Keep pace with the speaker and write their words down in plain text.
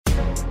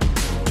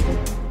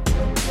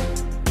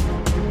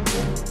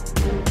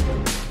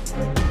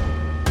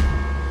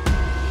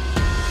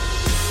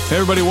Hey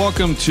everybody,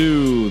 welcome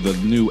to the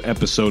new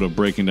episode of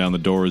Breaking Down the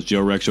Doors.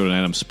 Joe Rexroad and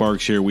Adam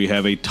Sparks here. We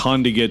have a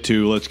ton to get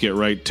to. Let's get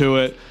right to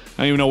it. I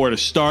don't even know where to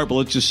start, but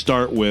let's just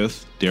start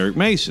with Derek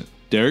Mason.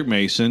 Derek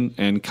Mason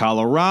and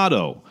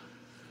Colorado.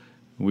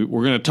 We're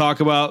going to talk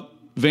about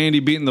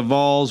Vandy beating the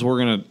Vols. We're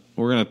going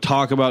to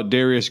talk about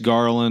Darius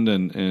Garland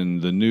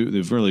and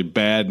the really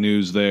bad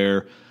news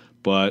there.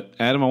 But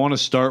Adam, I want to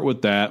start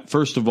with that.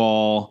 First of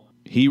all,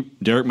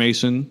 Derek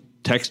Mason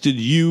texted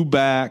you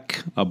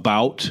back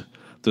about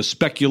the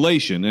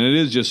speculation, and it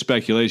is just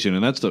speculation,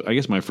 and that's I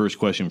guess my first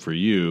question for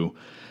you,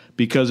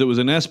 because it was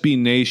an SB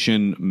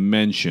Nation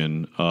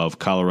mention of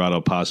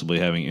Colorado possibly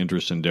having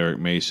interest in Derek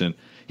Mason.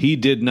 He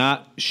did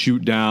not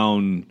shoot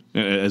down,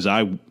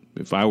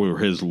 if I were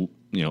his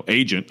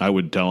agent, I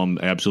would tell him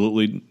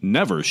absolutely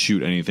never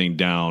shoot anything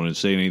down and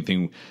say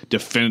anything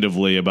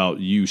definitively about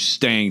you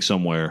staying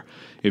somewhere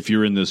if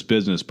you're in this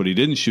business, but he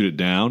didn't shoot it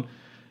down.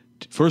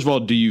 First of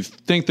all, do you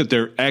think that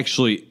there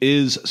actually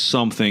is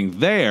something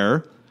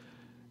there?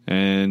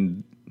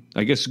 And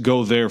I guess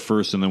go there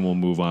first, and then we'll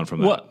move on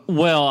from that.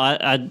 Well,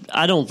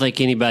 I don't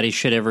think anybody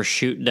should ever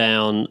shoot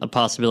down a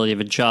possibility of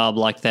a job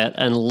like that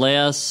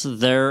unless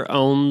they're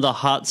on the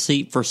hot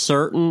seat for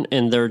certain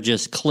and they're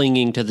just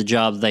clinging to the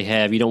job they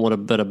have. You don't want to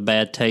put a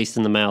bad taste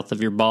in the mouth of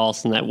your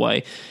boss in that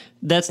way.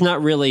 That's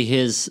not really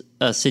his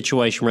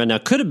situation right now.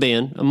 Could have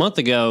been. A month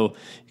ago,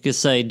 you could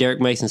say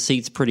Derek Mason's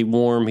seat's pretty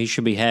warm. He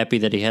should be happy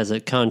that he has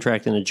a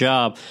contract and a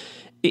job.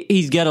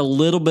 He's got a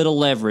little bit of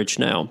leverage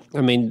now.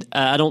 I mean,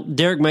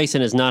 Derek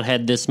Mason has not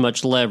had this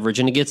much leverage,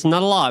 and it gets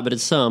not a lot, but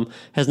it's some,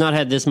 has not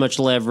had this much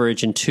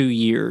leverage in 2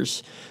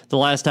 years. The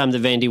last time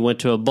that Vandy went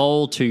to a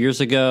bowl 2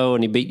 years ago,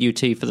 and he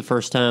beat UT for the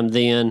first time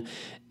then,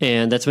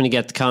 and that's when he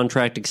got the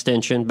contract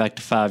extension back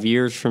to 5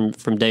 years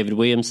from David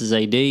Williams as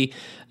AD.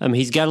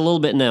 He's got a little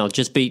bit now.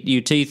 Just beat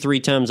UT 3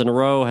 times in a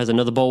row, has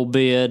another bowl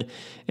bid.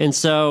 And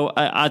so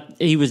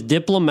he was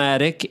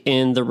diplomatic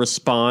in the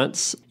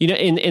response.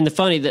 And the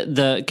funny,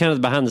 the kind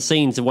of behind the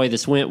scenes, the way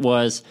this went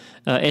was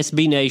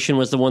SB Nation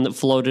was the one that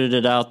floated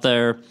it out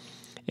there.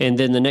 And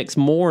then the next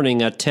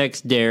morning I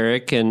text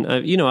Derek, and,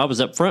 I was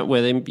up front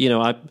with him.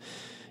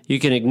 You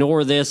can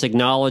ignore this,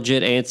 acknowledge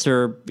it,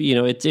 answer.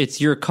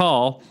 It's your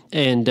call.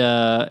 And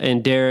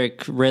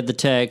Derek read the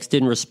text,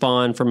 didn't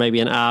respond for maybe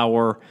an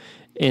hour,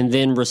 and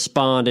then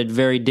responded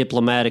very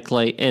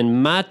diplomatically.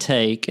 And my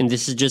take, and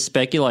this is just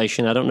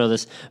speculation, I don't know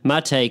this, my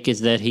take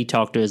is that he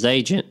talked to his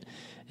agent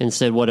and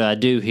said, what do I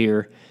do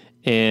here?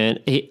 And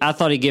I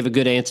thought he'd give a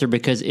good answer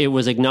because it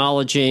was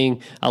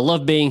acknowledging, I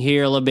love being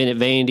here, I love being at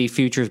Vandy,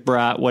 future's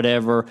bright,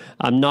 whatever.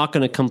 I'm not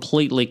going to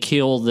completely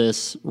kill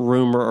this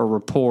rumor or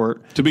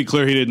report. To be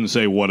clear, he didn't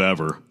say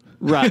whatever.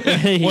 Right.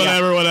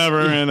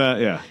 whatever. And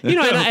yeah.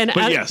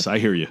 But yes, I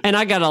hear you. And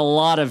I got a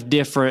lot of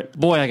different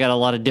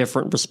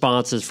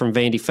responses from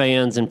Vandy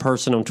fans in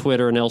person on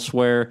Twitter and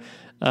elsewhere.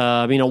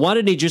 Why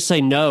did he just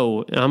say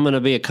no? I'm going to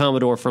be a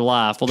Commodore for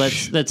life. Well,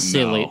 that's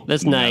silly. No,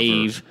 that's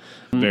naive.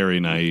 Very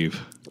naive.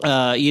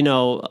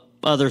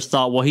 Others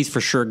thought, well, he's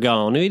for sure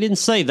gone. He didn't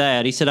say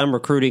that. He said, I'm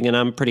recruiting and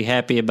I'm pretty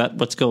happy about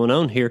what's going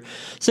on here.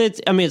 So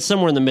it's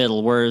somewhere in the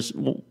middle,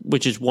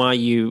 which is where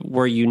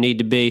you need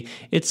to be.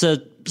 It's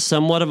a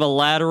somewhat of a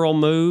lateral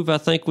move, I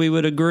think we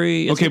would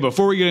agree. Okay,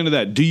 before we get into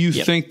that, do you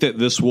think that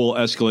this will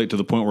escalate to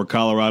the point where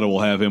Colorado will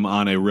have him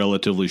on a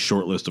relatively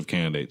short list of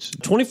candidates?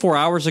 24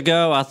 hours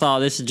ago, I thought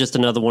this is just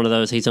another one of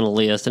those, he's on a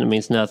list and it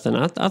means nothing.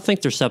 I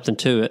think there's something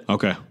to it.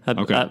 Okay.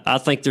 I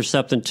think there's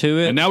something to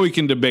it. And now we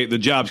can debate the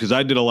jobs, because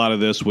I did a lot of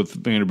this with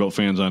Vanderbilt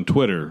fans on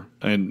Twitter,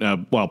 and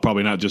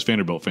probably not just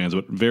Vanderbilt fans,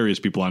 but various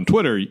people on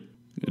Twitter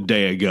a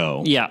day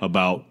ago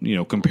about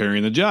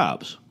comparing the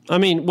jobs. I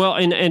mean, well,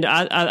 and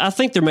I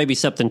think there may be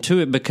something to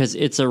it because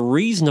it's a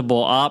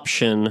reasonable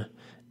option,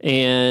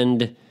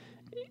 and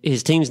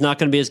his team's not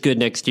going to be as good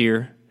next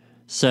year.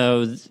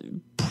 So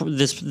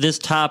this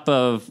type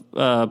of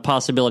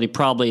possibility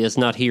probably is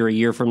not here a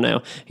year from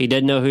now. He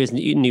doesn't know who his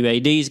new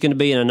AD is going to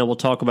be, and I know we'll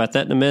talk about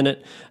that in a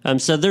minute.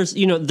 So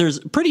there's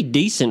pretty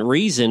decent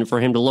reason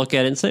for him to look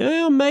at it and say,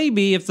 well,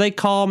 maybe if they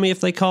call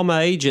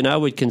my agent, I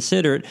would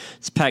consider it.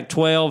 It's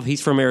Pac-12.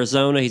 He's from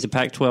Arizona. He's a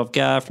Pac-12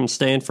 guy from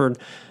Stanford.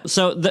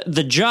 So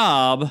the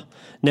job.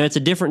 Now, it's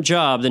a different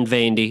job than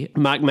Vandy.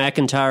 Mike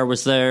McIntyre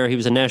was there. He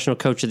was a National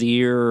Coach of the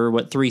Year,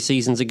 3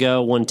 seasons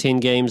ago, won 10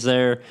 games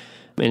there,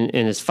 and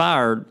is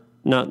fired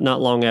not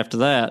long after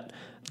that.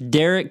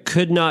 Derek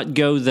could not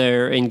go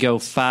there and go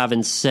 5-7,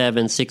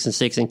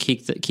 6-6, and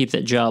keep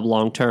that job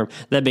long term.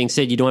 That being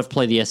said, you don't have to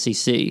play the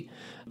SEC.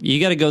 You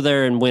got to go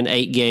there and win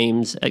 8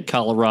 games at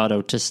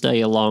Colorado to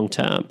stay a long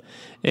time.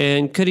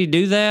 And could he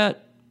do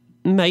that?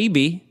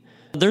 Maybe.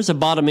 There's a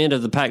bottom end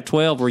of the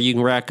Pac-12 where you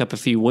can rack up a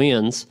few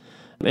wins,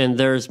 and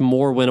there's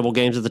more winnable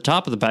games at the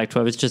top of the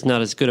Pac-12. It's just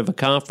not as good of a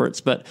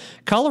conference. But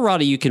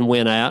Colorado you can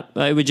win at.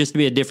 It would just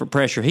be a different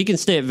pressure. He can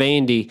stay at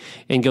Vandy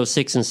and go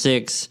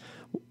 6-6,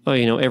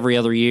 every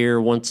other year,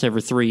 once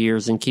every 3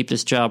 years, and keep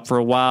this job for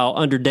a while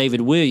under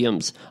David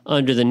Williams.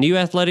 Under the new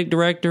athletic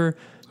director,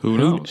 Who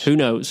knows? Who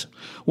knows?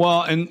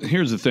 Well, and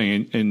here's the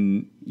thing,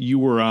 and you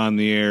were on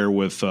the air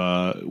with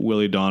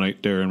Willie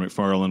Donick, Darren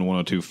McFarland,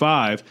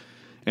 102.5,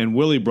 and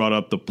Willie brought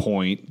up the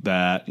point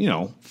that,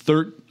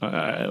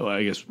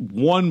 I guess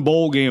one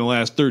bowl game in the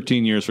last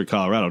 13 years for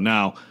Colorado.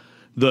 Now,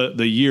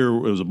 the year it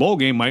was a bowl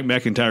game, Mike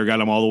McIntyre got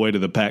them all the way to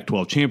the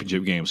Pac-12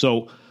 championship game.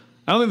 So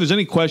I don't think there's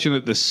any question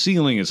that the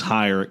ceiling is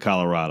higher at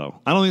Colorado.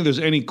 I don't think there's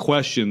any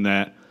question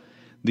that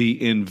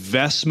the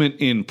investment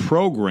in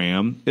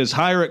program is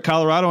higher at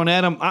Colorado. And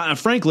Adam,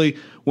 frankly,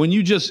 when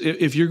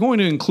if you're going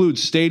to include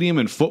stadium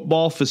and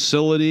football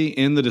facility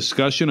in the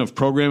discussion of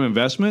program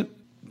investment,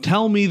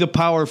 tell me the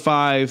Power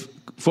 5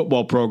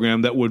 football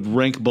program that would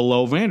rank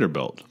below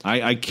Vanderbilt.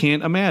 I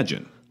can't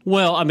imagine.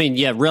 Well, I mean,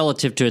 yeah,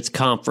 relative to its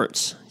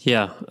conference.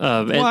 Yeah.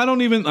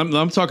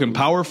 I'm talking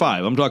Power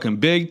 5. I'm talking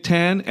Big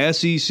 10,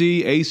 SEC,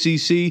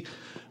 ACC,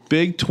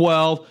 Big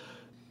 12.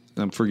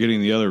 I'm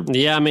forgetting the other.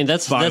 Yeah, I mean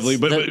that's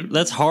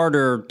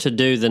harder to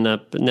do than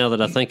now that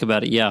I think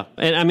about it. Yeah,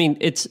 and I mean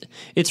it's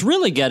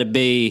really got to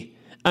be.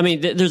 I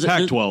mean, there's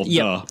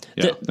Pac-12.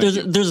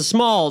 There's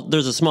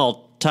a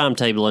small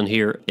timetable in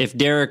here. If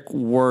Derek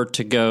were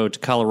to go to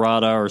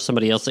Colorado or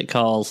somebody else that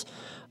calls,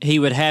 he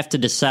would have to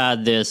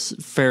decide this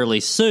fairly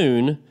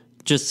soon.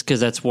 Just because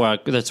that's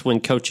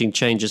when coaching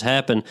changes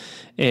happen,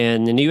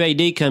 and the new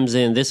AD comes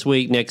in this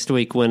week, next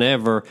week,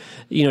 whenever.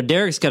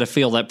 Derek's got to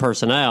feel that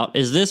person out.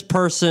 Is this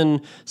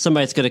person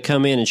somebody that's going to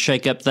come in and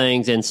shake up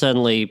things and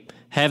suddenly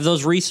have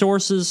those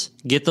resources,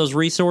 get those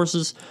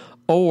resources,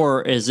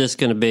 or is this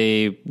going to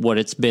be what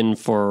it's been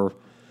for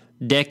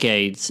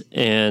decades,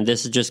 and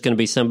this is just going to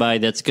be somebody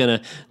that's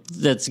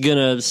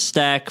gonna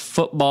stack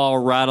football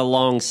right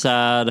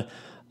alongside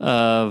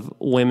of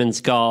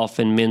women's golf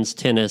and men's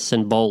tennis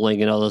and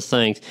bowling and all those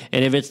things.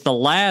 And if it's the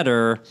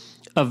latter,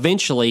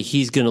 eventually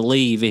he's going to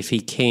leave if he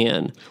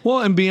can. Well,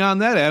 and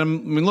beyond that, Adam,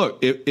 I mean, look,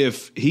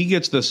 if he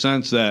gets the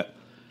sense that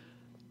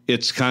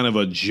it's kind of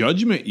a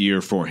judgment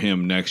year for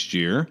him next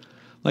year,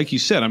 like you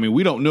said, I mean,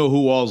 we don't know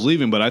who all's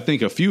leaving, but I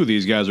think a few of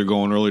these guys are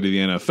going early to the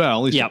NFL,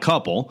 at least a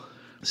couple.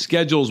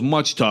 Schedule's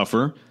much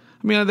tougher.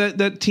 I mean,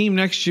 that team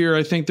next year,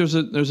 I think there's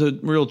a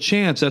real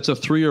chance that's a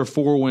 3 or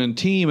 4 win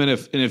team. And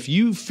if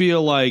you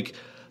feel like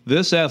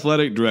this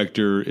athletic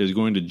director is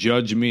going to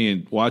judge me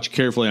and watch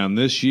carefully on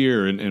this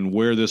year and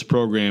where this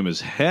program is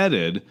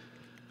headed,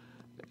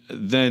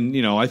 then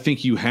I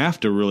think you have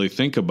to really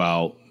think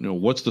about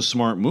what's the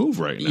smart move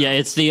right now. Yeah,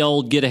 it's the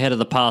old get ahead of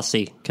the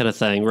posse kind of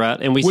thing, right?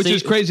 And which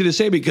is crazy to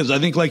say because I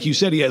think, like you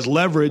said, he has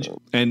leverage,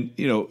 and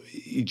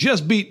he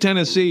just beat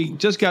Tennessee,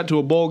 just got to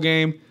a bowl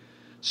game,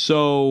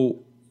 so.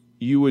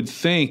 You would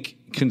think,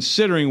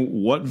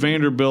 considering what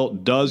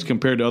Vanderbilt does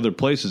compared to other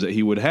places, that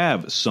he would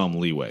have some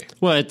leeway.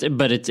 Well,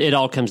 it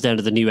all comes down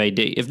to the new AD.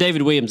 If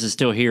David Williams is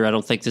still here, I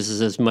don't think this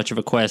is as much of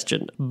a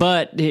question.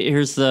 But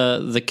here's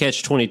the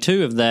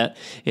catch-22 of that.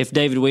 If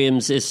David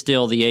Williams is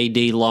still the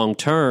AD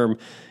long-term,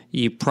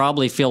 you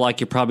probably feel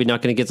like you're probably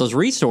not going to get those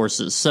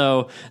resources.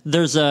 So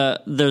there's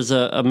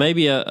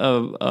maybe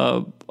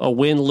a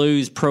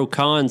win-lose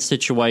pro-con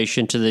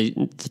situation to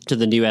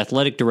the new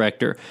athletic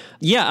director.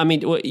 Yeah, I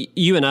mean,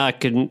 you and I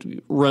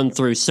could run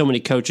through so many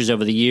coaches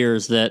over the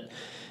years that,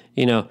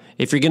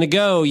 if you're going to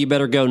go, you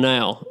better go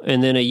now.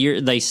 And then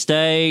they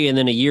stay, and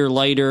then a year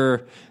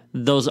later,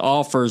 those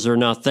offers are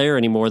not there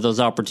anymore, those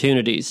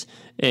opportunities.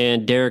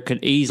 And Derek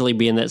could easily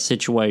be in that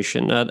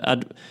situation.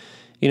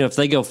 If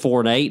they go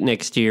 4-8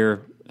 next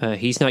year,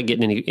 he's not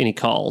getting any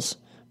calls,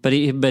 but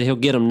he'll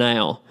get them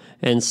now,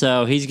 and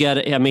so he's got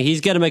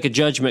to make a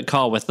judgment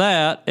call with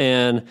that.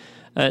 And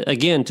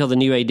again, until the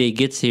new AD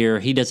gets here,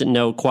 he doesn't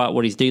know quite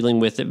what he's dealing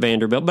with at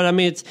Vanderbilt. But I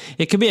mean,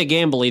 it could be a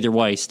gamble either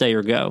way, stay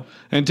or go.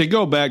 And to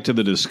go back to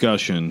the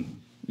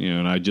discussion,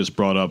 and I just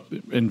brought up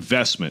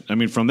investment. I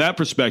mean, from that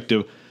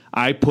perspective,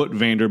 I put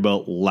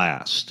Vanderbilt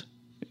last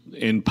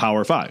in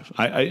Power 5.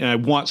 I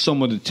want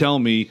someone to tell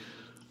me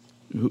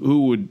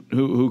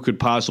who could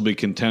possibly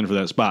contend for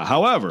that spot.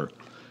 However,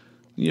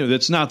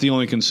 that's not the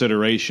only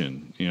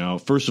consideration.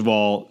 First of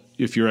all,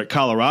 if you're at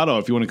Colorado,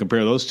 if you want to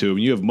compare those two,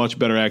 you have much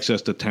better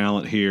access to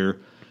talent here.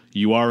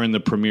 You are in the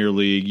Premier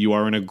League. You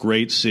are in a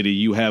great city.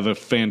 You have a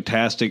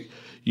fantastic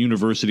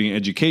university and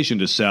education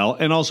to sell.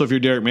 And also, if you're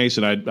Derek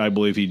Mason, I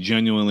believe he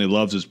genuinely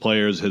loves his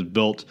players, has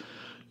built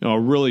a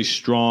really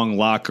strong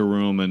locker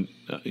room. And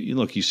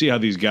look, you see how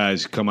these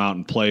guys come out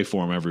and play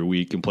for him every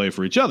week and play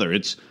for each other.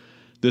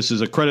 This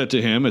is a credit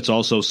to him. It's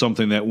also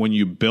something that when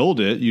you build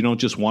it, you don't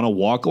just want to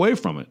walk away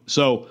from it.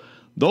 So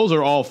those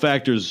are all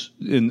factors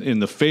in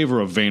the favor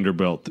of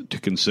Vanderbilt to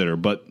consider.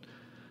 But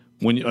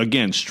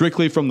again,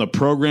 strictly from the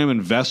program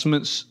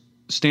investments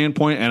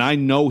standpoint, and I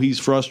know he's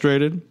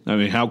frustrated. I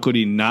mean, how could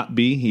he not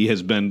be? He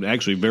has been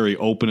actually very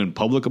open and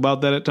public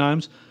about that at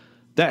times.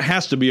 That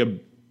has to be a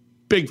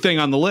big thing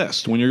on the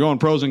list when you're going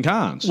pros and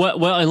cons.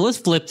 Well, and let's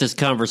flip this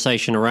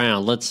conversation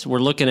around. We're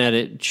looking at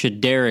it,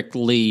 should Derek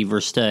leave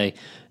or stay?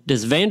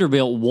 Does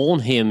Vanderbilt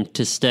want him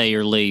to stay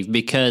or leave?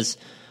 Because,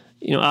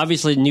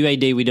 obviously new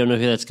AD, we don't know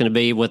who that's going to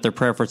be, what their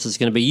preference is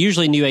going to be.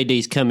 Usually new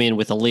ADs come in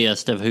with a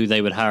list of who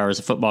they would hire as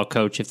a football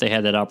coach if they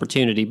had that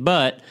opportunity.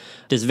 But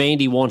does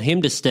Vandy want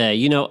him to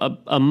stay?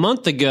 A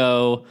month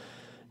ago,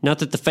 not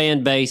that the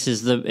fan base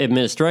is the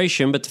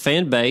administration, but the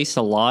fan base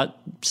a lot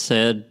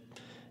said,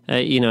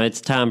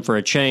 it's time for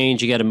a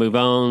change. You got to move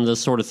on, those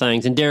sort of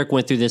things. And Derek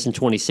went through this in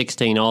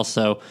 2016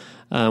 also,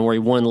 where he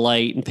won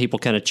late and people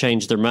kind of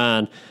changed their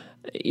mind.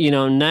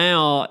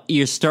 Now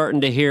you're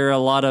starting to hear a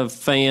lot of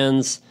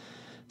fans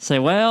say,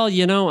 well,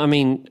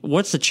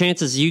 what's the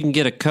chances you can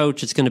get a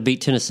coach that's going to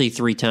beat Tennessee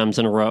 3 times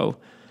in a row?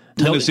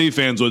 Tennessee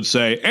fans would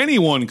say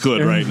anyone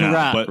could right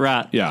now.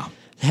 Right. Yeah.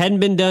 Hadn't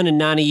been done in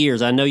 90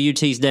 years. I know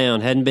UT's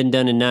down. Hadn't been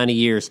done in 90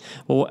 years.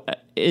 Well,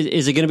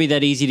 is it going to be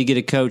that easy to get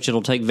a coach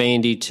that'll take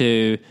Vandy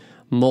to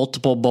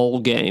multiple bowl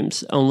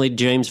games? Only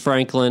James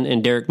Franklin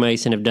and Derek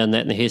Mason have done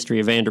that in the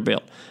history of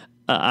Vanderbilt.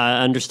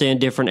 I understand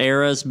different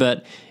eras,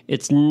 but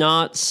it's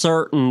not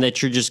certain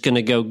that you're just going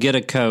to go get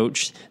a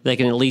coach that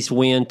can at least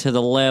win to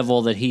the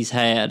level that he's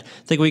had.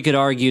 I think we could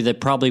argue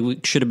that probably we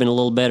should have been a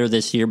little better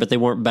this year, but they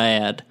weren't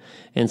bad.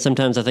 And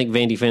sometimes I think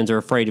Vandy fans are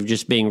afraid of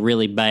just being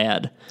really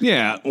bad.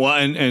 Yeah, well,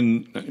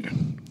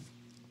 and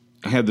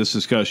I had this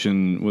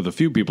discussion with a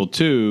few people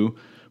too,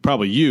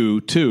 probably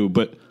you too,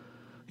 but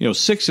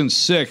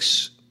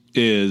 6-6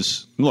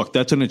 is, look,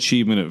 that's an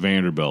achievement at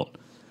Vanderbilt.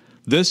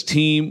 This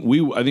team,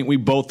 I think we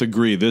both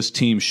agree this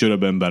team should have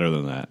been better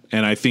than that.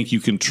 And I think you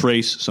can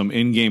trace some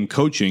in-game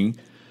coaching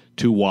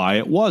to why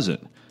it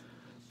wasn't.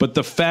 But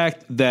the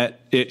fact that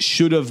it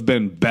should have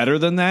been better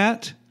than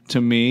that, to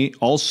me,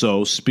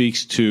 also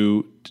speaks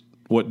to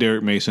what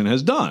Derek Mason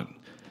has done.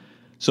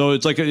 So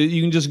it's like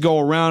you can just go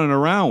around and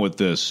around with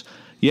this.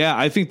 Yeah,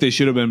 I think they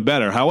should have been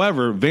better.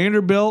 However,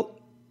 Vanderbilt,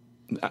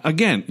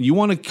 again, you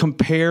want to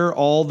compare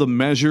all the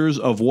measures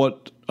of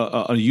what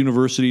a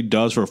university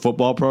does for a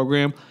football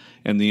program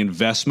and the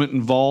investment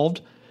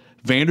involved.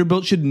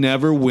 Vanderbilt should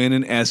never win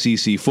an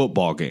SEC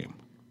football game.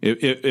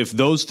 If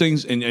those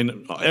things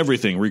and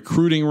everything,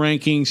 recruiting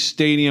rankings,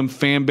 stadium,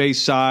 fan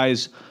base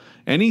size,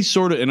 any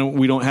sort of, and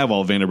we don't have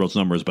all Vanderbilt's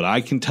numbers, but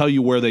I can tell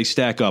you where they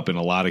stack up in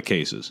a lot of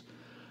cases.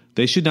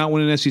 They should not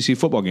win an SEC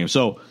football game.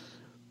 So,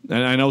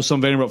 and I know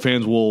some Vanderbilt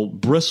fans will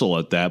bristle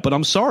at that, but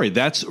I'm sorry,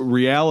 that's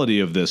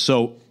reality of this.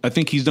 So I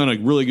think he's done a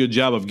really good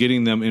job of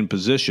getting them in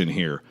position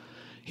here.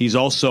 He's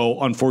also,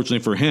 unfortunately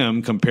for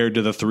him, compared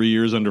to the 3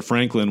 years under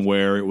Franklin,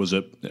 where it was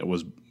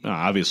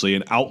obviously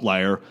an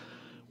outlier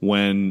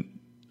when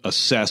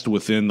assessed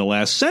within the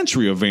last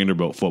century of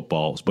Vanderbilt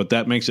footballs, but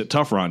that makes it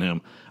tougher on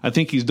him. I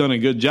think he's done a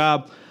good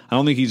job. I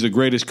don't think he's the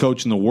greatest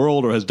coach in the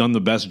world or has done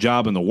the best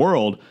job in the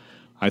world.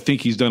 I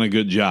think he's done a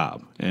good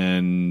job,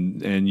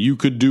 and you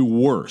could do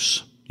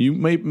worse.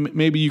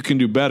 Maybe you can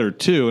do better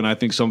too, and I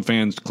think some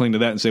fans cling to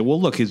that and say, "Well,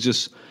 look, he's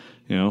just,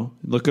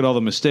 look at all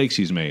the mistakes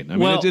he's made." I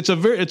mean, it's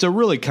a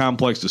really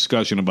complex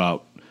discussion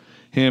about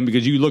him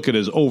because you look at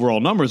his overall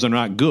numbers; they're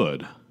not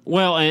good.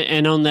 Well,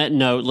 and on that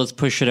note, let's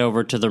push it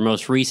over to their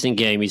most recent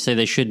game. You say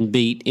they shouldn't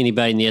beat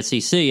anybody in the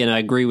SEC, and I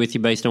agree with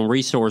you based on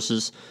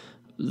resources.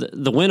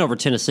 The win over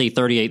Tennessee,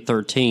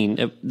 38-13,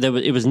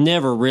 it was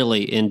never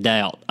really in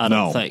doubt, I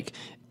don't think.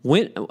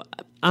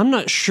 I'm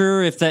not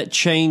sure if that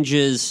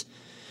changes.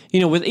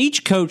 With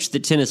each coach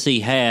that Tennessee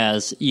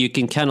has, you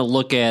can kind of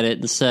look at it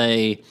and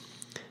say,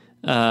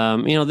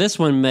 this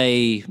one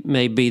may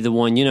be the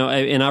one,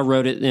 and I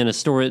wrote it in a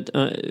story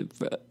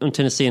on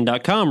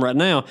Tennessean.com right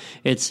now.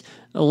 It's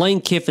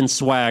Lane Kiffin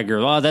swagger.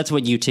 Oh, that's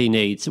what UT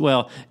needs.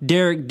 Well,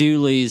 Derek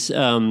Dooley's,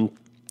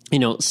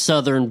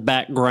 Southern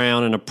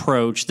background and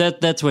approach.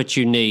 That's what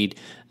you need.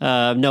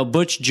 No,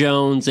 Butch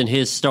Jones and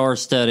his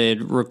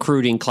star-studded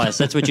recruiting class.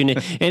 That's what you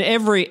need. And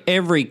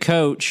every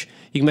coach,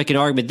 you can make an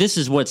argument, this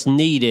is what's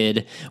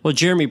needed. Well,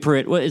 Jeremy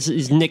Pruitt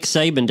is Nick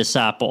Saban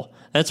disciple.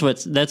 That's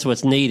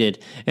what's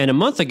needed. And a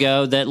month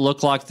ago, that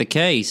looked like the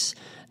case.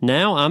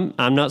 Now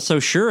I'm not so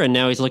sure, and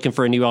now he's looking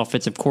for a new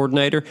offensive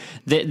coordinator.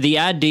 The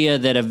idea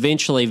that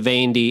eventually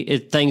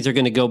Vandy, things are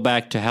going to go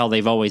back to how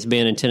they've always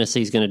been, and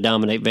Tennessee's going to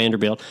dominate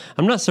Vanderbilt.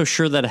 I'm not so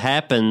sure that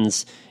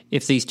happens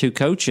if these two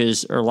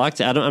coaches are like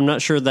that. I'm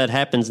not sure that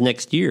happens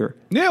next year.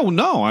 Yeah, well,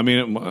 no. I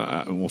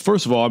mean,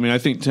 first of all, I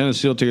think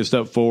Tennessee will take a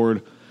step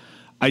forward.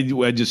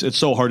 It's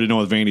so hard to know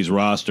with Vandy's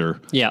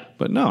roster. Yeah,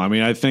 but no,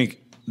 I think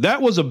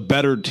that was a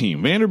better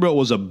team. Vanderbilt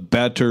was a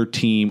better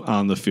team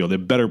on the field. They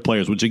had better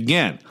players, which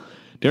again,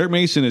 Derek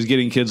Mason is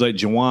getting kids like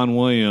Jawan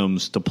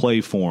Williams to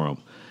play for him.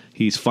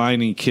 He's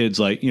finding kids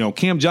like,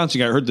 Cam Johnson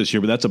got hurt this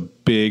year, but that's a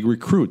big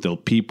recruit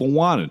that people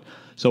wanted.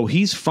 So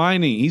he's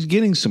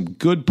getting some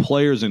good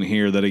players in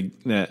here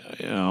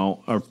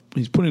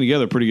he's putting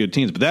together pretty good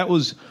teams. But that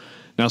was,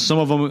 now some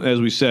of them,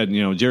 as we said,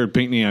 Jared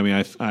Pinkney,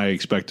 I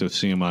expect to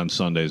see him on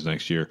Sundays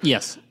next year.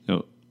 Yes.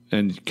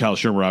 And Kyle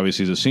Shermer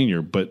obviously is a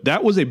senior, but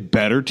that was a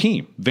better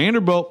team.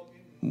 Vanderbilt,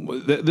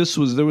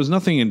 there was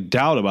nothing in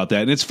doubt about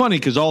that. And it's funny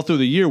because all through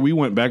the year we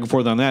went back and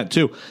forth on that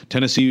too.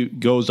 Tennessee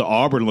goes to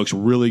Auburn, looks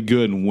really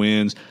good and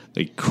wins.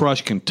 They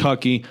crush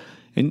Kentucky.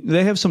 and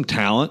they have some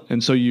talent,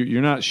 and so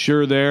you're not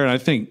sure there. And I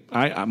think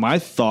my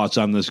thoughts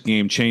on this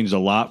game changed a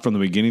lot from the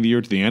beginning of the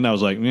year to the end. I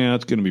was like, yeah,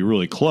 it's going to be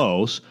really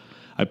close.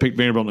 I picked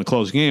Vanderbilt in a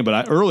close game,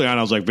 but early on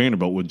I was like,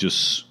 Vanderbilt would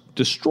just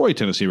destroy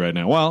Tennessee right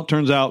now. Well, it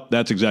turns out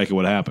that's exactly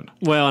what happened.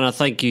 Well, and I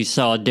think you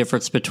saw a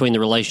difference between the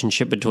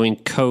relationship between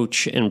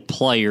coach and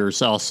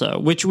players also,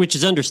 which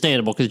is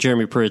understandable because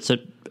Jeremy Pruitt's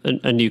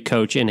a new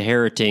coach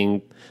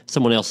inheriting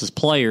someone else's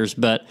players,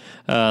 but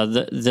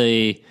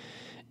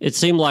it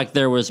seemed like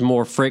there was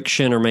more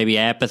friction or maybe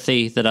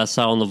apathy that I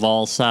saw on the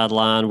Vols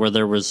sideline, where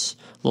there was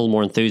a little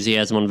more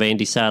enthusiasm on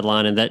Vandy's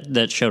sideline, and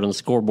that showed on the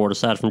scoreboard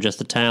aside from just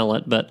the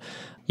talent. But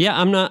yeah,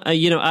 I'm not.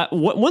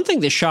 One thing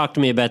that shocked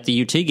me about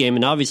the UT game,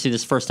 and obviously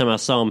this is the first time I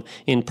saw them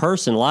in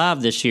person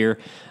live this year,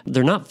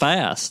 they're not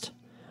fast.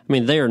 I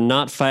mean, they are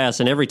not fast,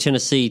 and every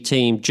Tennessee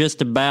team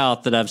just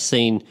about that I've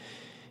seen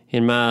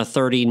in my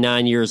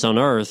 39 years on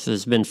earth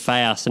has been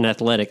fast and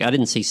athletic. I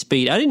didn't see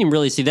speed. I didn't even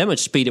really see that much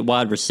speed at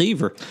wide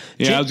receiver.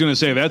 Yeah, I was going to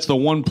say that's the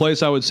one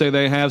place I would say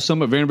they have some,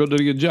 but Vanderbilt did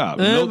a good job.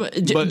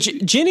 But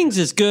Jennings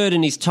is good,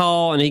 and he's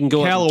tall, and he can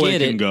go up and get it.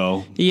 Callaway can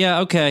go.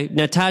 Yeah, okay.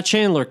 Now, Ty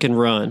Chandler can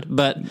run,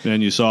 but...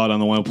 And you saw it on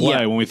the one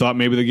play when we thought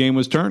maybe the game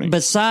was turning.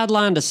 But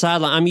sideline to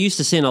sideline, I'm used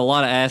to seeing a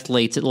lot of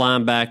athletes at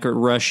linebacker,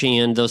 rush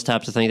in, those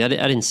types of things. I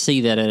didn't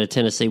see that at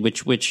Tennessee,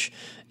 which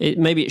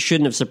maybe it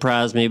shouldn't have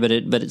surprised me, but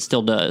it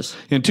still does.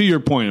 And to your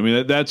point, I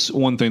mean, that's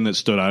one thing that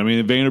stood out. I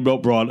mean,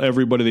 Vanderbilt brought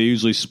everybody. They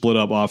usually split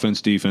up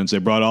offense, defense. They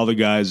brought all the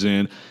guys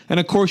in. And,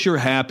 of course, you're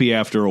happy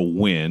after a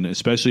win,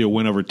 especially a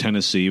win over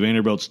Tennessee.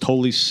 Vanderbilt's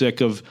totally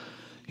sick of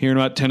hearing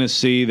about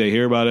Tennessee. They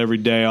hear about it every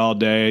day, all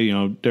day. You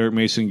know, Derek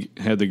Mason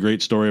had the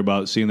great story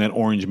about seeing that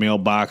orange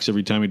mailbox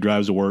every time he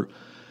drives to work.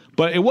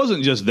 But it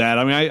wasn't just that.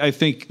 I mean, I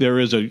think there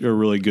is a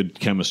really good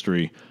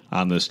chemistry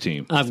on this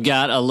team. I've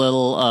got a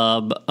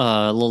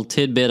little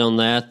tidbit on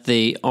that.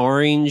 The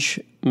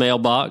orange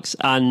mailbox.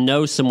 I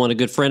know a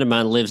good friend of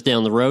mine lives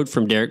down the road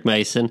from Derek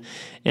Mason,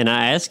 and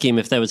I asked him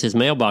if that was his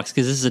mailbox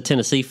because this is a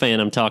Tennessee fan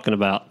I'm talking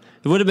about.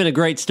 It would have been a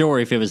great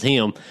story if it was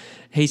him.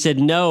 He said,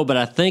 no, but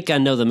I think I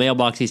know the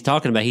mailbox he's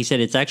talking about. He said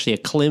it's actually a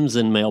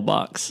Clemson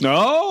mailbox.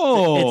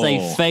 Oh. It's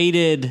a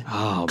faded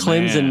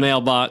Clemson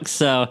mailbox.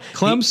 So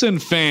Clemson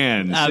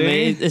fans. I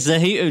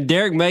mean,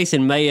 Derek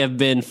Mason may have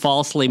been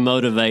falsely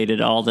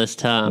motivated all this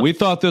time. We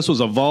thought this was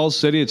a Vols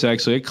city. It's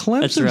actually a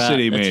Clemson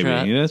city, maybe.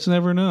 Right. You just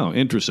never know.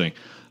 Interesting.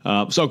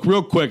 So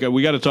real quick,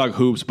 we got to talk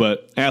hoops,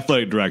 but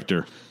athletic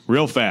director,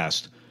 real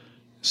fast.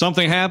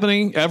 Something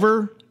happening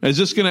ever? Is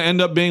this going to end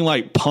up being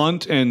like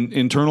punt and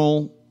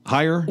internal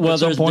hire? Well,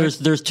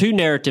 there's two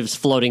narratives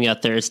floating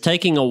out there. It's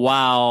taking a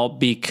while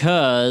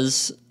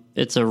because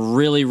it's a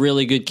really,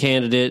 really good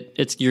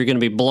candidate. You're going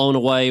to be blown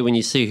away when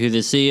you see who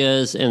this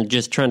is, and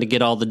just trying to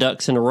get all the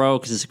ducks in a row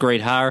because it's a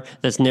great hire.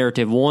 That's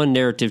narrative one.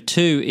 Narrative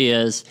two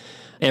is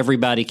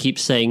everybody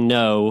keeps saying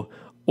no,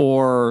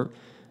 or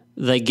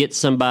they get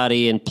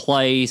somebody in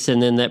place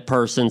and then that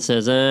person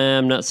says,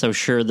 I'm not so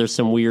sure. There's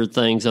some weird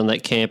things on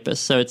that campus.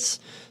 So it's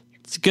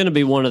going to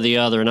be one or the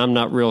other, and I'm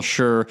not real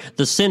sure.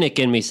 The cynic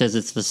in me says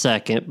it's the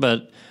second,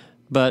 but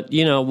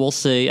we'll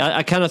see.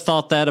 I kind of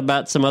thought that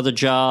about some other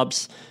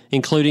jobs,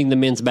 including the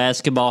men's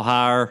basketball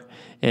hire,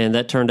 and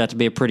that turned out to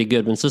be a pretty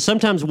good one. So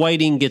sometimes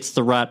waiting gets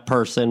the right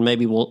person.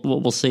 Maybe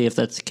we'll see if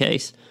that's the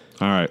case.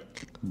 All right,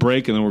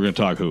 break, and then we're going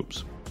to talk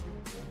hoops.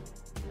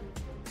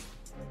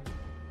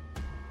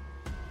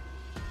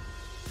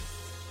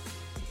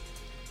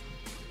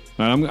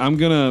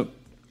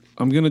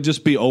 I'm gonna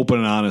just be open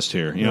and honest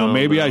here.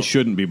 Maybe I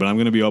shouldn't be, but I'm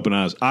gonna be open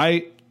and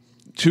honest.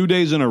 2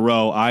 days in a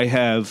row, I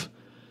have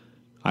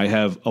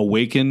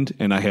awakened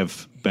and I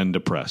have been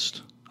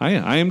depressed.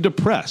 I am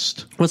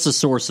depressed. What's the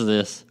source of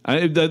this?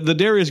 The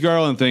Darius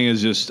Garland thing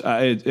is just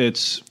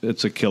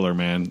it's a killer,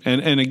 man.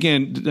 And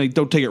again,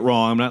 don't take it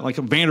wrong. I'm not like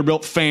a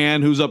Vanderbilt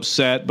fan who's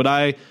upset, but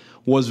I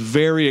was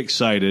very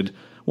excited.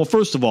 Well,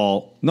 first of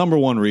all, number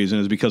one reason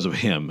is because of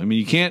him. I mean,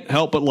 you can't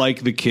help but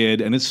like the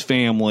kid and his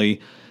family.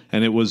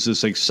 And it was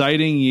this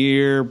exciting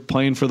year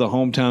playing for the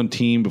hometown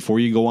team before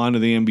you go on to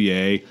the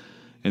NBA.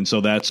 And so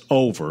that's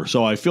over.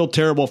 So I feel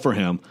terrible for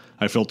him.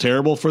 I feel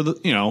terrible for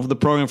the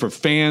program, for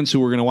fans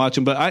who were going to watch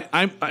him. But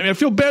I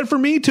feel bad for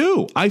me,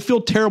 too. I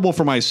feel terrible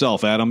for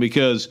myself, Adam,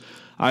 because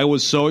I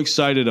was so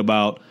excited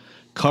about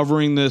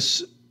covering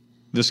this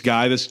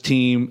guy, this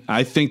team.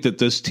 I think that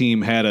this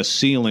team had a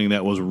ceiling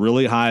that was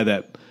really high,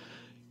 that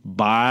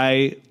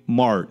by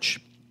March,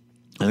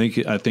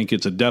 I think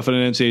it's a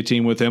definite NCAA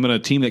team with him, and a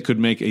team that could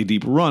make a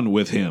deep run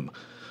with him.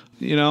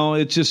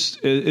 It's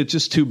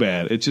just too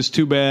bad. It's just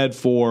too bad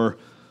for,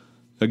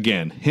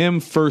 again, him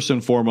first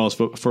and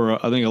foremost,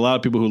 for I think a lot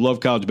of people who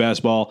love college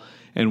basketball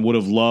and would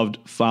have loved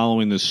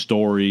following this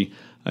story.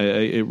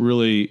 It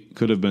really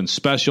could have been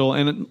special.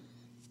 And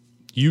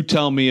you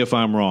tell me if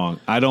I'm wrong.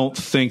 I don't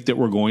think that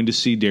we're going to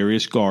see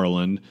Darius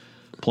Garland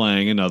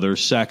playing another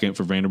second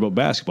for Vanderbilt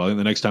basketball. I think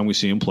the next time we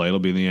see him play, it'll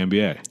be in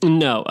the NBA.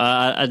 No,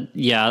 I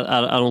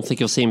don't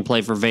think you'll see him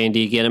play for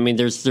Vandy again. I mean,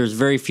 there's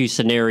very few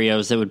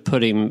scenarios that would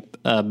put him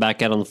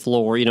back out on the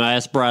floor. I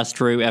asked Bryce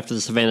Drew after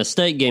the Savannah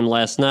State game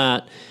last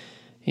night,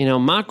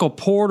 Michael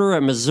Porter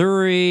at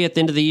Missouri at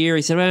the end of the year.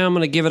 He said, well, I'm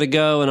going to give it a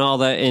go and all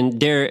that. And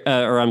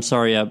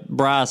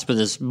Bryce with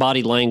his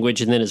body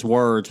language and then his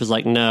words was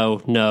like,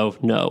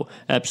 no,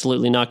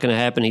 absolutely not going to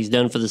happen. He's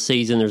done for the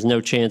season. There's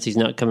no chance he's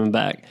not coming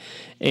back.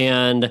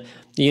 And,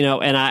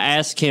 and I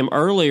asked him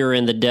earlier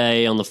in the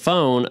day on the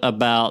phone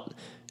about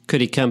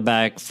could he come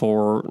back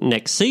for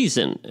next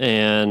season.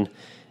 And,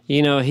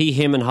 he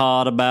him and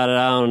hawed about it.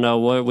 I don't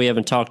know. We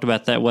haven't talked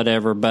about that,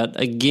 whatever. But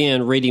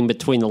again, reading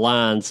between the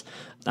lines,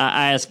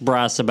 I asked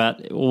Bryce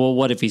about, well,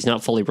 what if he's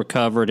not fully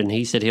recovered? And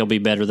he said he'll be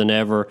better than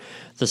ever.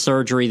 The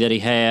surgery that he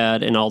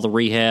had and all the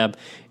rehab,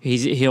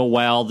 he'll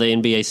wow the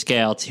NBA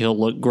scouts. He'll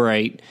look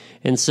great.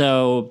 And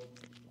so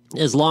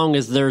as long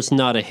as there's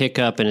not a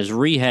hiccup in his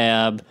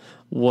rehab,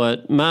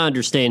 what my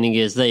understanding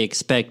is they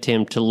expect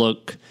him to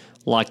look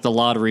like the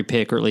lottery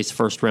pick or at least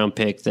first-round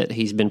pick that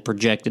he's been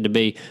projected to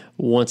be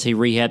once he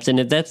rehabs. And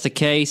if that's the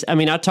case,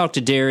 I talked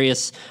to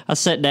Darius. I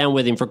sat down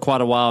with him for quite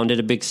a while and did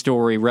a big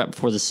story right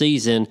before the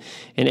season.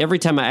 And every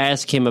time I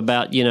asked him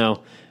about,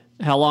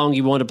 how long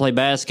you wanted to play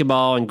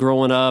basketball and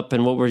growing up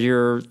and what were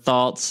your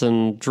thoughts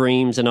and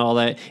dreams and all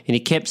that, and he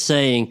kept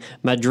saying,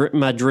 my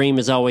dream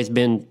has always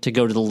been to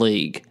go to the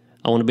league.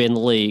 I want to be in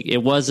the league.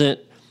 It wasn't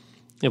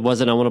I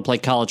want to play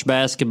college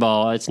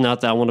basketball. It's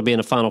not that I want to be in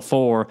a Final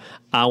Four.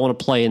 I want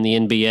to play in the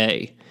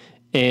NBA.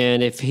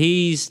 And if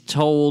he's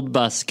told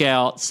by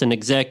scouts and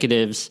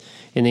executives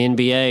in the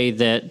NBA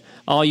that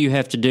all you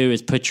have to do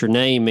is put your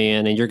name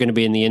in and you're going to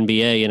be in the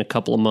NBA in a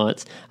couple of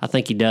months, I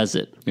think he does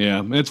it.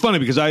 Yeah, it's funny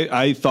because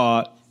I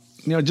thought,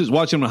 just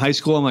watching him in high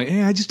school, I'm like,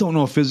 I just don't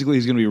know if physically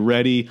he's going to be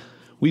ready.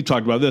 We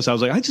talked about this. I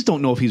was like, I just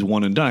don't know if he's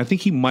one and done. I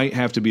think he might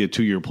have to be a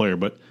 2-year player,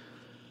 but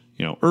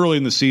early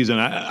in the season,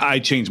 I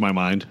changed my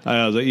mind.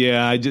 I was like,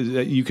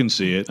 you can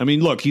see it.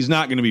 Look, he's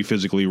not going to be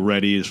physically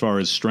ready as far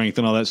as strength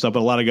and all that stuff,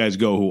 but a lot of guys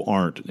go who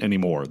aren't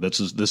anymore.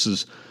 This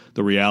is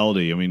the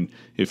reality.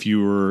 If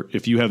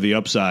you have the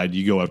upside,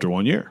 you go after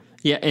 1 year.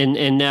 Yeah,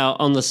 and now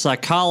on the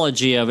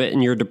psychology of it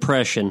and your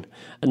depression.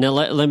 Now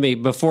let me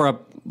before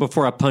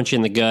I punch you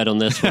in the gut on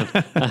this one,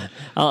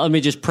 let me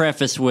just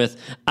preface with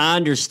I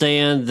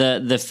understand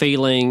the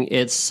feeling.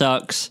 It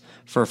sucks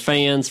for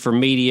fans, for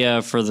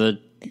media, for the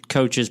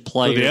coaches,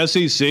 players. For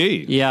the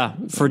SEC. Yeah,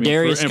 for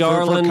Darius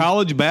Garland. For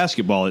college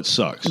basketball, it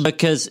sucks.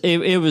 Because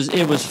it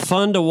was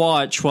fun to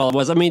watch while it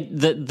was.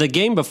 The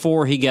game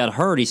before he got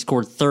hurt, he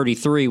scored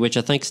 33, which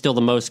I think is still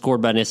the most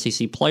scored by an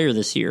SEC player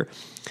this year.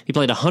 He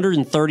played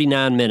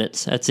 139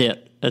 minutes. That's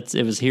it.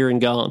 It was here and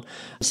gone.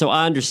 So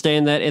I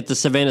understand that. At the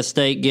Savannah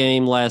State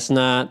game last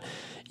night,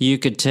 you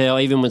could tell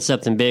even when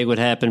something big would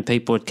happen,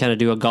 people would kind of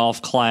do a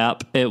golf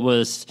clap. It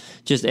was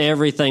just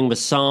everything was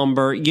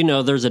somber.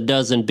 There's a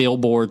dozen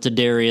billboards of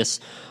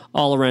Darius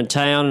all around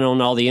town and on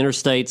all the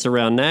interstates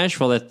around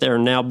Nashville that they're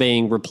now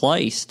being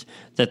replaced,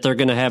 that they're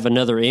going to have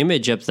another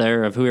image up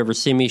there of whoever,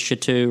 Simi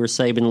Shatu or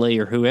Saban Lee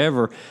or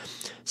whoever.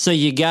 So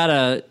you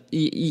gotta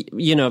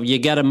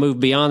move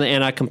beyond that,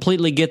 and I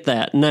completely get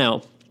that.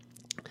 Now,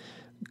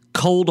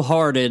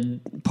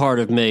 cold-hearted part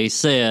of me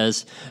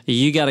says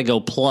you got to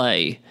go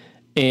play.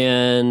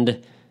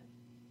 And,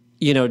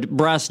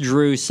 Bryce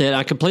Drew said,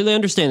 I completely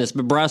understand this,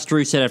 but Bryce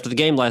Drew said after the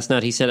game last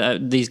night, he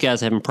said, these guys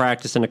haven't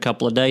practiced in a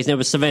couple of days. And it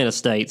was Savannah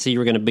State, so you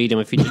were going to beat them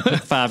if you put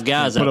 5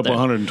 guys out there. Put up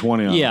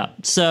 120 on Yeah.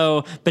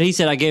 So, but he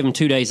said, I gave him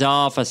 2 days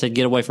off. I said,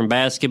 get away from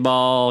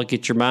basketball,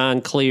 get your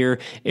mind clear.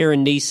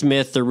 Aaron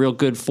Nesmith, the real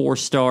good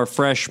 4-star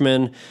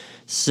freshman,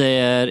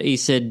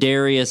 said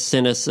Darius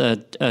sent us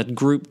a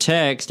group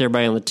text,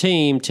 everybody on the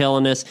team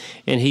telling us,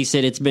 and he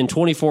said it's been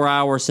 24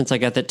 hours since I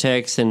got that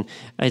text, and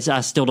I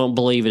still don't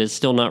believe it. It's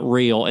still not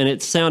real, and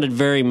it sounded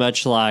very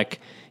much like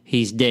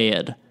he's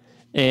dead.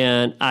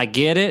 And I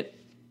get it,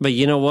 but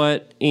you know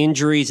what?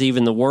 Injuries,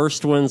 even the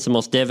worst ones, the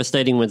most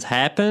devastating ones,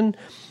 happen,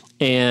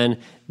 and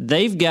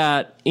they've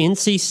got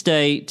NC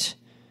State,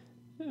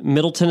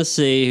 Middle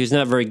Tennessee, who's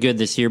not very good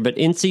this year, but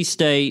NC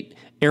State,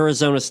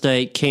 Arizona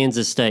State,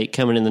 Kansas State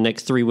coming in the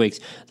next 3 weeks.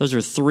 Those are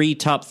 3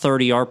 top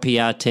 30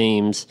 RPI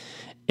teams,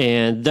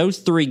 and those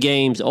 3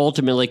 games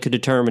ultimately could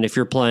determine if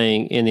you're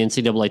playing in the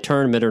NCAA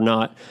tournament or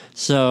not.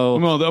 So,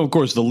 well, of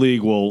course, the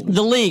league will.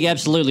 The league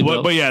absolutely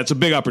will. But yeah, it's a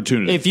big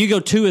opportunity. If you go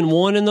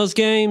 2-1 in those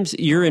games,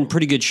 you're in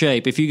pretty good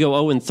shape. If you go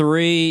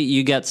 0-3,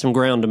 you got some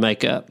ground to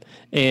make up,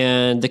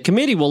 and the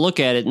committee will look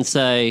at it and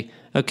say,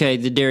 okay,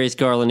 the Darius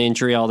Garland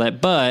injury, all that,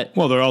 but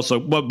they're also.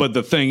 But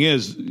the thing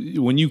is,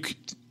 when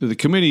the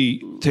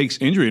committee takes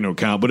injury into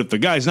account, but if the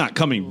guy's not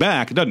coming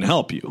back, it doesn't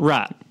help you.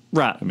 Right.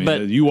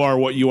 But you are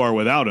what you are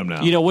without him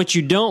now. What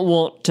you don't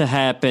want to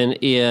happen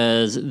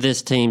is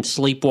this team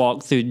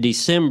sleepwalk through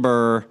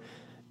December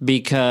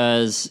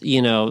because,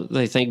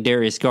 they think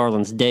Darius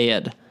Garland's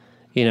dead.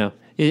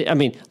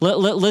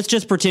 Let's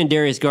just pretend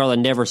Darius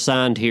Garland never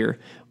signed here.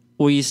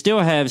 Well, you still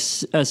have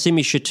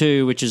Simi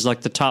Shatu, which is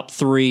like the top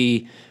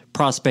 3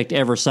 prospect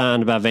ever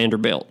signed by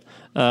Vanderbilt.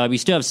 You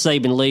still have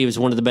Saban Lee, who was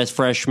one of the best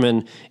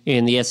freshmen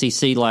in the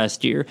SEC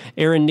last year.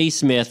 Aaron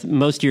Nesmith,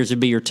 most years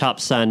would be your top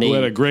signee. Who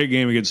had a great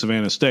game against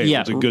Savannah State.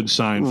 Yeah, it's a good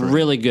sign for him.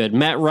 Really good.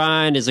 Matt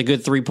Ryan is a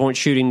good three-point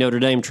shooting Notre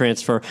Dame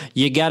transfer.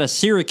 You got a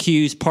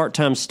Syracuse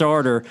part-time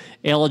starter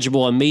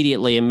eligible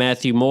immediately in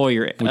Matthew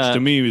Moyer. Which to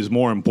me is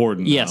more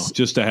important now, yes.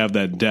 just to have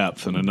that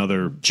depth and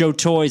another Joe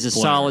Toy is a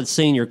player. Solid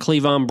senior.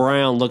 Cleavon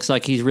Brown looks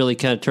like he's really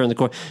kind of turned the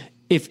corner.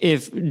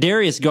 If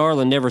Darius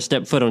Garland never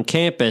stepped foot on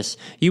campus,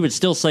 you would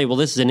still say, well,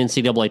 this is an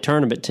NCAA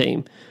tournament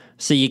team.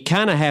 So you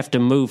kind of have to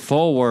move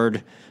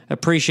forward,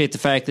 appreciate the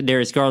fact that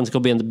Darius Garland's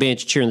going to be on the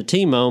bench cheering the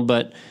team on,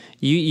 but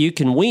you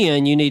can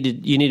win. You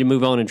need to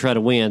move on and try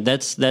to win.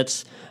 That's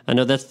I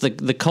know that's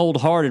the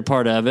cold-hearted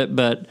part of it,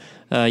 but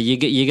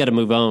you got to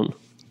move on.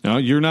 No,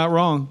 you're not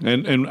wrong.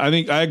 And I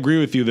think I agree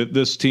with you that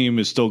this team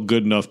is still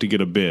good enough to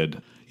get a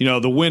bid. You know,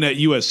 the win at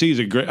USC is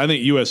a great. I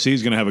think USC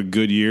is going to have a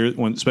good year,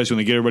 especially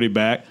when they get everybody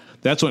back.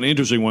 That's an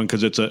interesting one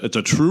because it's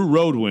a true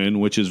road win,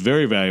 which is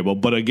very valuable.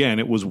 But again,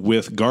 it was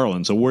with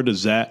Garland. So what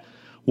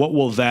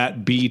will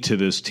that be to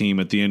this team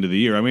at the end of the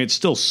year? I mean, it's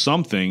still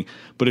something,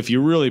 but if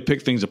you really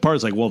pick things apart,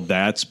 it's like, well,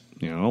 that's,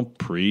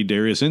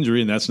 pre-Darius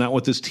injury, and that's not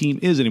what this team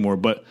is anymore.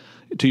 But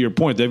to your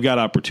point, they've got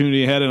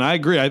opportunity ahead, and I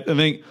agree. I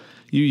think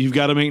you've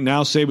got to make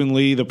now Saban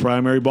Lee the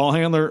primary ball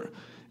handler.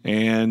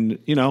 And,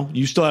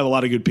 you still have a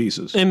lot of good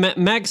pieces. And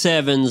Max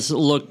Evans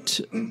looked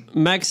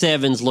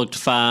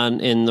fine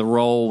in the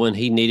role when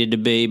he needed to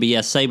be. But,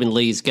 yeah, Saban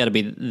Lee's got to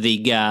be the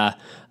guy.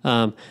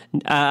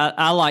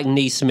 I like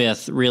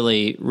Nesmith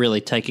really, really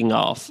taking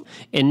off.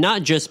 And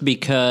not just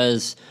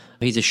because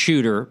he's a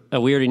shooter.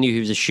 We already knew he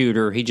was a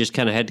shooter. He just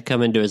kind of had to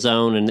come into his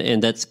own,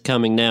 and that's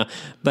coming now.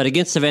 But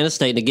against Savannah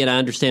State, and again, I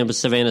understand with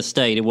Savannah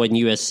State, it wasn't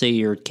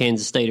USC or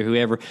Kansas State or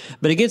whoever.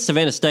 But against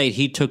Savannah State,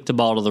 he took the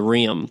ball to the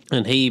rim,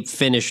 and he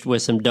finished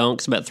with some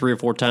dunks about 3 or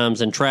 4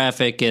 times in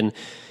traffic. And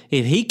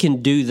if he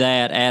can do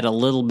that, add a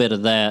little bit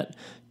of that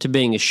to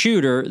being a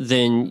shooter,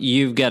 then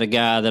you've got a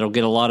guy that'll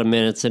get a lot of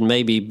minutes and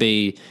maybe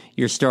be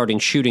your starting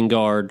shooting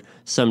guard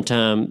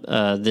sometime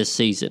this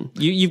season.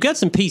 You've got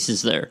some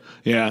pieces there.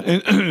 Yeah,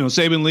 and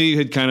Saban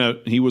Lee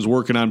he was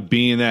working on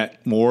being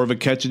that more of a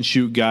catch and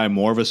shoot guy,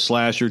 more of a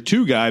slasher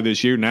 2 guy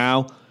this year.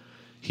 Now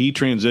he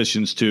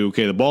transitions to,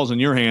 okay, the ball's in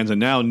your hands, and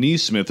now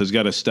Nesmith has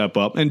got to step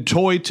up, and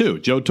Toy too,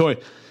 Joe Toy.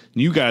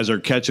 You guys are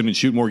catching and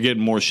shooting more,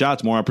 getting more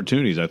shots, more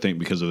opportunities, I think,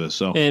 because of this.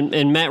 So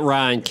and Matt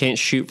Ryan can't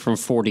shoot from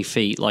 40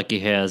 feet like he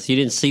has. You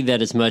didn't see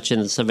that as much in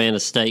the Savannah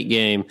State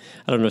game.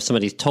 I don't know if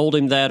somebody told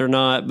him that or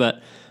not,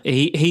 but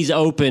he's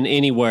open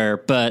anywhere.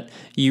 But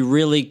you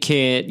really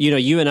can't.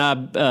 You and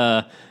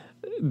I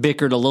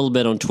bickered a little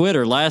bit on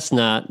Twitter last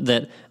night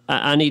that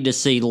I need to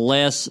see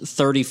less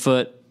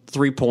 30-foot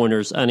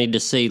three-pointers. I need to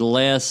see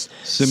less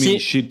Simi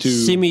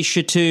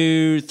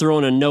Shittu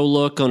throwing a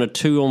no-look on a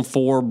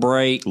 2-on-4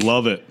 break.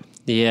 Love it.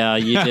 Yeah,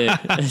 you do.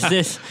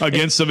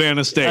 Against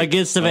Savannah State.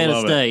 Against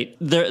Savannah State.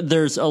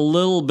 There's a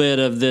little bit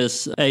of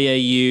this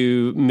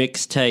AAU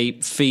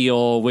mixtape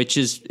feel, which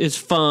is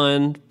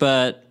fun,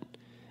 but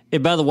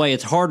by the way,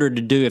 it's harder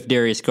to do if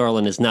Darius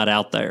Garland is not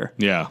out there.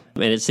 Yeah.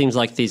 And it seems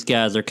like these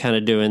guys are kind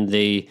of doing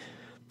the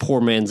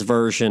poor man's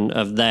version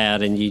of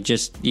that, and you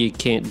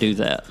can't do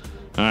that.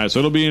 All right, so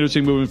it'll be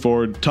interesting moving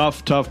forward.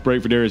 Tough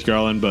break for Darius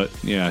Garland, but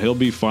yeah, he'll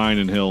be fine,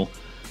 and he'll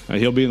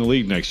be in the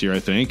league next year, I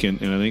think, and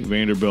I think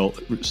Vanderbilt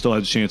still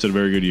has a chance at a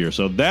very good year.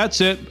 So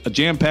that's it, a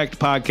jam-packed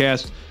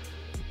podcast.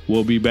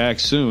 We'll be back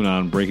soon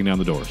on Breaking Down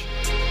the Doors.